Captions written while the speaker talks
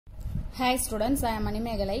Hi students, I am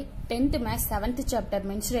Manimegalai. 10th Maths 7th chapter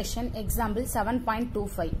mensuration example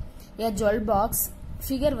 7.25. A jewel box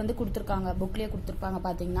figure வந்து கொடுத்திருக்காங்க bookலயே கொடுத்திருப்பாங்க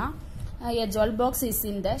பாத்தீங்கன்னா a jewel box is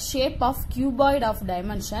in the shape of cuboid of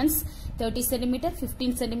dimensions 30 cm,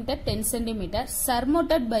 15 cm, 10 cm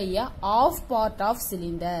surmounted by a half part of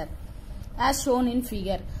cylinder as shown in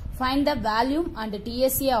figure. Find the volume and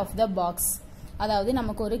TSA of the box. அதாவது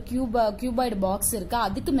நமக்கு ஒரு cuboid box இருக்கு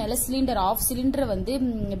அதுக்கு மேல cylinder off cylinder வந்து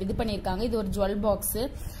இது பண்ணிருக்காங்க இது ஒரு ஜுவல் பாக்ஸ்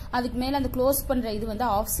அதுக்கு மேல அந்த க்ளோஸ் பண்ற இது வந்து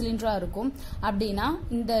ஆஃப் சிலிண்டரா இருக்கும் அப்படினா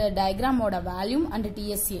இந்த டயகிராமோட வால்யூம் அண்ட்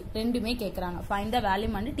TSA ரெண்டுமே கேக்குறாங்க find the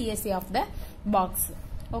volume and TSA of the box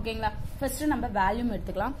ஓகேங்களா ஃபர்ஸ்ட் நம்ம வால்யூம்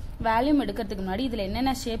எடுத்துக்கலாம் வால்யூம் எடுக்கிறதுக்கு முன்னாடி இதுல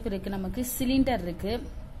என்னென்ன ஷேப் இருக்கு நமக்கு சிலிண்டர் இருக்கு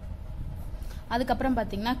அதுக்கு அப்புறம்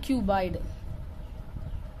பாத்தீங்கன்னா cuboid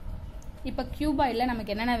இப்ப cuboidல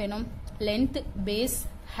நமக்கு என்னென்ன வேணும் length base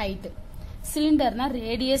height cylinder na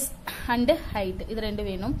radius and height இது ரெண்டு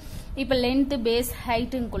வேணும் இப்ப length base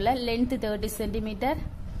height க்குள்ள length 30 cm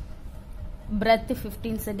breadth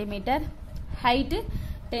 15 cm height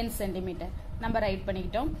 10 cm நம்ம ரைட்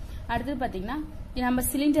பண்ணிட்டோம் அடுத்து பாத்தீங்கன்னா நம்ம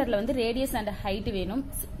சிலிண்டர்ல வந்து ரேடியஸ் அண்ட் ஹைட் வேணும்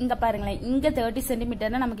இங்க பாருங்களேன் இங்க 30 cm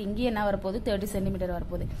னா நமக்கு இங்க என்ன வரப்போகுது 30 cm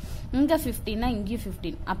வரப்போகுது இங்க 15 னா இங்க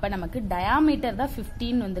 15 அப்ப நமக்கு டயாமீட்டர் தான்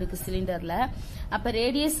 15 வந்திருக்கு சிலிண்டர்ல அப்ப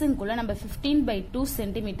ரேடியஸ்க்குள்ள நம்ம 15/2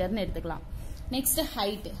 cm ன்னு எடுத்துக்கலாம் நெக்ஸ்ட்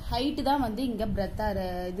ஹைட் தான் வந்து இங்க பிரெத்தா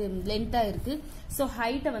இது லென்த்தா இருக்கு சோ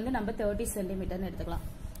ஹைட்ட வந்து நம்ம 30 cm ன்னு எடுத்துக்கலாம்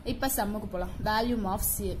இப்ப சம்முக்கு போலாம் volume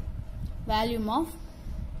of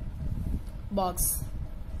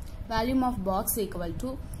box equal to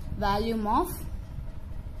volume of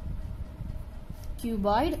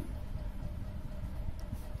cuboid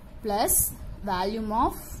plus volume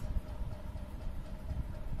of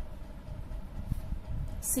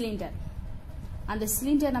cylinder அந்த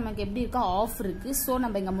சிலிண்டர் நமக்கு எப்படி இருக்கா ஆஃப் இருக்கு சோ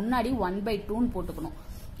நம்ம இங்க முன்னாடி 1/2 ன்னு போட்டுக்கணும்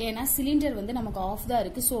ஏனா சிலிண்டர் வந்து நமக்கு ஆஃப் தான்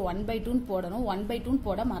இருக்கு சோ 1/2 ன்னு போடணும் 1/2 ன்னு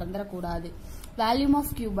போட மறந்துற கூடாது வால்யூம்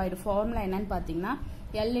ஆஃப் cuboid ஃபார்முலா என்னன்னு பாத்தீங்கன்னா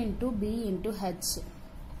L into B into H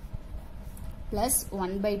plus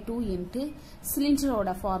 1/2 into cylinder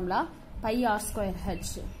oda formula pi r square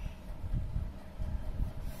H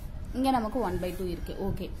இங்க நமக்கு 1/2 இருக்கு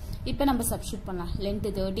ஓகே இப்போ நம்ம சப்ஸ்டிட்யூட் பண்ணலாம் length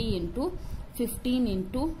 30 into 15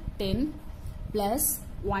 into 10 plus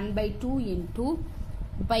 1/2 into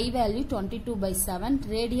pi value 22/7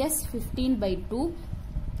 radius 15/2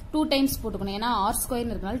 2 times போட்டுக்கணும் ஏனா r square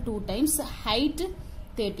இருக்கனால 2 times height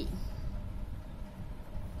 30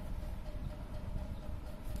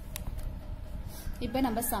 இப்போ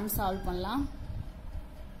நம்ம சம் சால்வ் பண்ணலாம்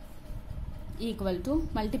equal to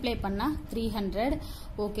multiply பண்ணா 300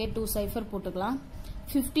 ஓகே 2 சைஃபர் போட்டுக்கலாம்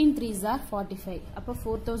 15 3s are 45 அப்ப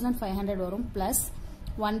 4500 வரும் plus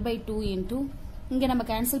 1/2 into இங்க நம்ம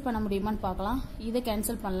கேன்சல் பண்ண முடியுமான்னு பார்க்கலாம் இத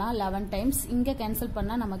கேன்சல் பண்ணலாம் 11 times இங்க கேன்சல்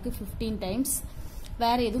பண்ணா நமக்கு 15 times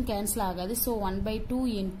வேற எதுவும் கேன்சல் ஆகாது சோ 1/2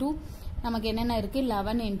 into நமக்கு என்னென்ன இருக்கு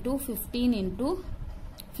 11 into 15 into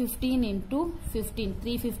 15 into 15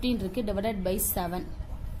 315 இருக்கு divided by 7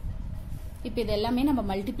 இப்போ இதெல்லாமே நம்ம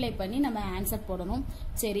மல்டிப்ளை பண்ணி நம்ம ஆன்சர் போடணும்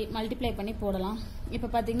சரி மல்டிப்ளை பண்ணி போடலாம் இப்போ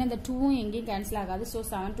பாத்தீங்கன்னா இந்த 2 எங்கேயும் கேன்சல் ஆகாது சோ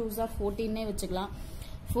 7 2s are 14 னே வெச்சுக்கலாம்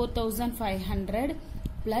 4500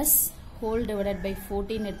 plus whole divided by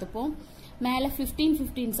 14 எடுத்துப்போம் மேல 15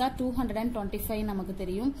 15s are 225 நமக்கு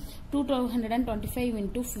தெரியும் 225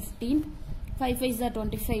 into 15 5 5s are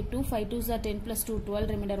 25 2 5 2s are 10 plus 2 12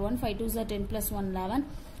 remainder 1 5 2s are 10 plus 1 11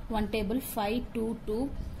 1 table 5 2 2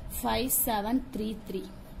 5 7 3 3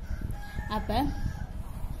 அப்ப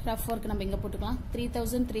rough work நம்ம இங்க போட்டுக்கலாம்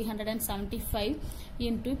 3375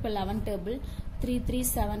 into இப்ப 11 table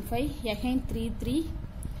 3375 again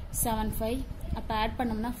 3375 அப்ப ஆட்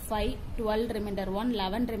பண்ணோம்னா 5 12 remainder 1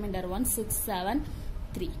 11 remainder 1 6 7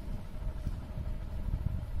 3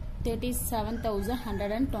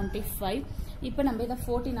 37125 இப்போ நம்ம இத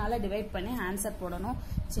 14 ஆல டிவைட் பண்ணி ஆன்சர் போடணும்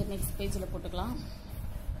சரி நெக்ஸ்ட் பேஜ்ல போட்டுக்கலாம்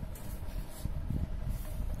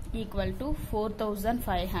equal to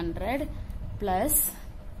 4500 plus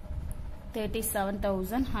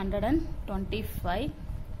 37125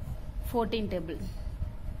 14 table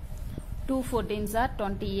 2 14s are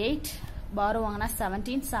 28 borrow வாங்குனா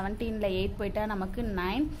 17 17ல 8 போய்ட்டா நமக்கு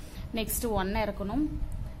 9 next 1 இருக்கணும்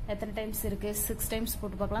எத்தனை டைம்ஸ் இருக்கு 6 டைம்ஸ்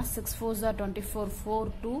போட்டு பார்க்கலாம் 6 4s are 24 4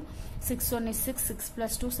 2 6 1 is 6 6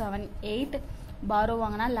 plus 2 7 8 borrow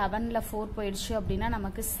வாங்குனா 11ல 4 போயிடுச்சு அப்படினா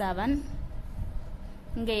நமக்கு 7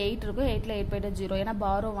 இங்க 8 இருக்கும் 8ல 8 போய்ட்டா 0 ஏனா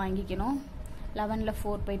borrow வாங்கிக்கணும் 11ல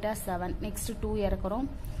 4 போய்ட்டா 7 next 2 இறக்குறோம்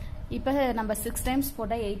இப்போ நம்ம 6 டைம்ஸ்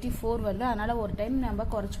போட்டா 84 வருது அதனால ஒரு டைம் நம்ம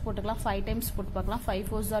குறைச்சு போட்டுக்கலாம் 5 டைம்ஸ் போட்டு பார்க்கலாம் 5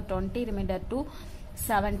 4s are 20 remainder 2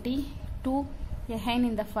 70 2 again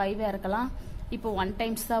இந்த 5 இறக்கலாம் இப்போ 1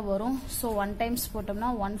 டைம்ஸ் தான் வரும். ஸோ 1 டைம்ஸ் போட்டோம்னா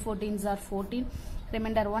 1 14s are 14,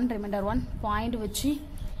 ரிமைண்டர் 1 பாயிண்ட் வச்சு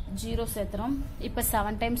 0 சேர்த்துறோம். இப்போ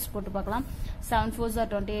 7 டைம்ஸ் போட்டு பார்க்கலாம். 7 4s are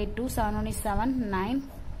 28, 2 7 1 is 7, 9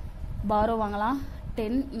 பாரோ வாங்கலாம்.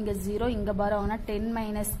 10 இங்க 0, இங்க பாரோ வாங்கினா 10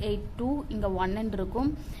 minus 8 2, இங்க 1 இருக்கும்.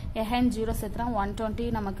 எஹன் 0 சேர்த்துறோம். 120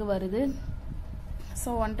 நமக்கு வருது. ஸோ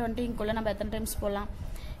 120 இங்குள்ள நம்ம எத்தனை டைம்ஸ் போடலாம்?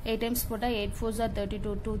 8 டைம்ஸ் போட்டால் 8 4s are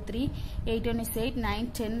 32, 2 3, 8 1 is 8, 9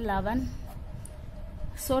 10 11.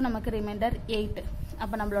 ஸோ நமக்கு ரிமைண்டர் 8.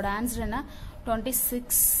 அப்போ நம்மளோட ஆன்சர் என்ன?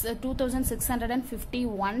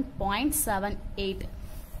 2651.78.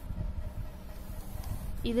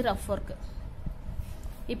 இது ரஃப் ஒர்க்.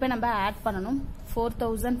 இப்போ நம்ம ஆட் பண்ணணும்.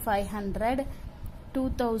 4500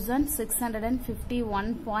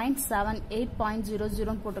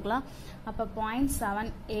 2651.78.00 போட்டுக்கலாம். அப்போ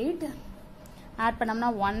 0.78 ஆட் பண்ணோம்னா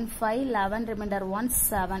 1 5 11 reminder 1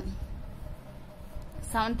 7,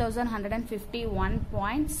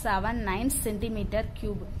 7151.79 centimeter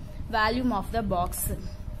cube. Volume of the box.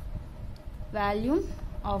 Volume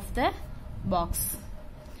of the box.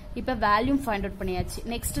 இப்போ வால்யூம் ஃபைண்ட் அவுட் பண்ணியாச்சு.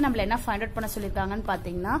 நெக்ஸ்ட் நம்மள என்ன ஃபைண்ட் அவுட் பண்ண சொல்லிருக்காங்கன்னு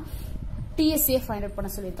பாத்தீங்கன்னா TSA ஃபைண்ட் அவுட் பண்ண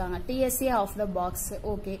சொல்லிருக்காங்க. TSA of the box.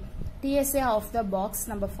 Okay, TSA of the box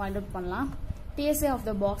நம்ம ஃபைண்ட் அவுட் பண்ணலாம். TSA of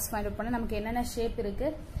the box find out பண்ண நமக்கு என்னென்ன ஷேப் இருக்கு?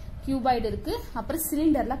 கியூபாய்டு இருக்கு, அப்புறம்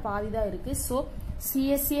சிலிண்டர்ல பாதி தான் இருக்கு. So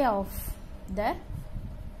CSA of the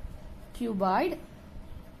cuboid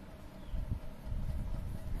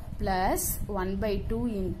plus 1/2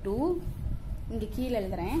 into இங்க கீழ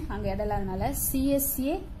எழுதுறேன், அங்க இடலாதனால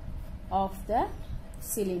CSA of the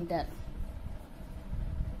cylinder.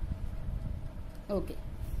 Okay,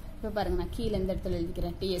 இப்போ பாருங்க நான் கீழ இந்த இடத்துல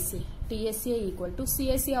எழுதிக்கிறேன். TSA equal to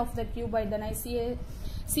CSA of the cuboid. தானே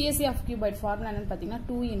CSA of cuboid ஃபார்முலா என்னன்னு பாத்தீங்கன்னா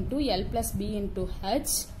 2 into L plus B into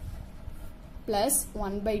H plus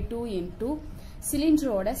 1/2 into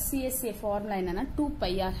சிலிண்டரோட CSA formula என்னன்னா 2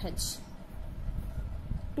 pi r h.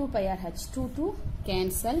 2 pi r h, 2 2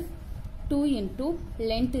 cancel. 2 into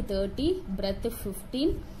length 30, breadth 15,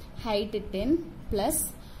 height 10 plus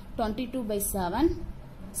 22/7.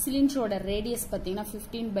 சிலிண்டரோட radius பாத்தீங்கன்னா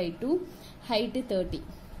 15/2, height 30.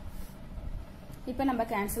 இப்போ நம்ம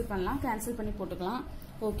cancel பண்ணலாம். Cancel பண்ணி போட்டுக்கலாம்.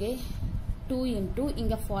 ஓகே, 2 into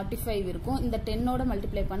இங்க 45 இருக்கும். இந்த 10 ஓட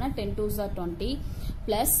மல்டிப்ளை பண்ணா 10 2s are 20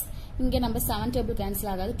 plus இங்க நம்ம 7 டேபிள்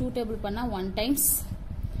கேன்சல் ஆகாது. 2 டேபிள் பண்ணா 1 டைம்ஸ்,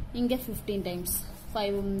 இங்க 15 times.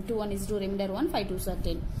 5 2 1 is 2, reminder 1, 5 2s are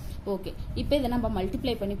 10. Okay, இப்போ இதை நம்ம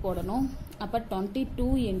மல்டிப்ளை பண்ணி போடணும். அப்ப 22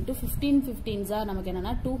 into 15 15s are நமக்கு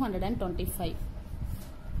என்னன்னா 225.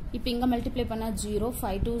 இப்போ இங்க மல்டிப்ளை பண்ணா 0,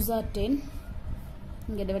 5 2s are 10,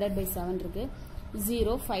 இங்க டிவைடட் பை 7 இருக்கு.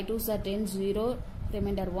 0 5 2s are 10, 0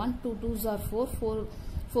 reminder 1, 2 2s are 4,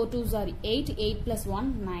 4 2s are 8, 8 plus 1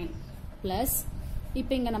 9 plus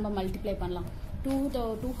இப்போ இங்க நம்ம மல்டிப்ளை பண்ணலாம்.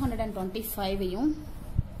 225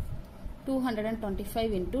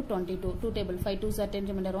 225 into 22, 2 table 5 2s are 10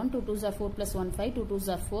 remainder 1, 2 2s are 4 plus 1 5, 2 2s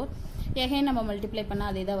are 4. again நம்ம மல்டிப்ளை பண்ணா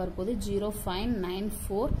அதே தான் வரப்போகுது.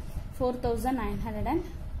 0594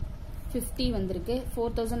 4950 வந்திருக்கு.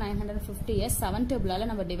 4950 7 டேபிளால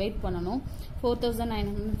நம்ம டிவைட் பண்ணணும்.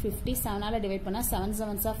 4950 7 ஆல டிவைட் பண்ணா 7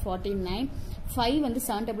 7s are 49. 5 வந்து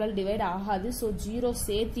 7 டேபிளால டிவைட் ஆகாது. சோ 0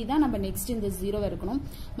 சேர்த்தி தான் நம்ம நெக்ஸ்ட் இந்த 0 இருக்கணும்.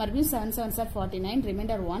 மறுபடியும் 7 7s are 49,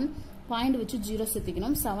 ரிமைண்டர் 1 பாயிண்ட் வச்சு 0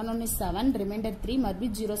 சேர்த்துக்கணும். 7 1 is 7, ரிமைண்டர் 3,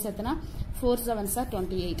 மறுபடியும் 0 சேர்த்தனா 4 7s are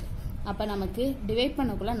 28. அப்ப நமக்கு டிவைட்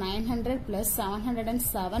பண்ணக்குள்ள 900 plus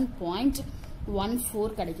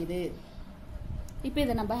 707.14 கிடைக்குது. இப்போ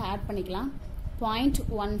இதை நம்ம ஆட் பண்ணிக்கலாம்.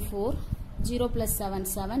 0.14, 0 plus 7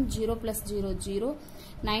 7, 0 plus 0 0,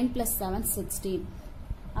 9 plus 7 16.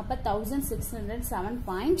 அப்ப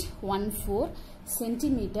 1607.14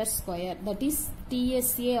 centimeter square. That is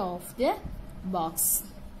TSA of the box.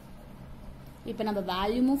 இப்போ நம்ம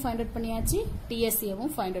வேல்யூமும் ஃபைண்ட் அவுட் பண்ணியாச்சு,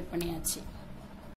 TSAவும் ஃபைண்ட் அவுட் பண்ணியாச்சு.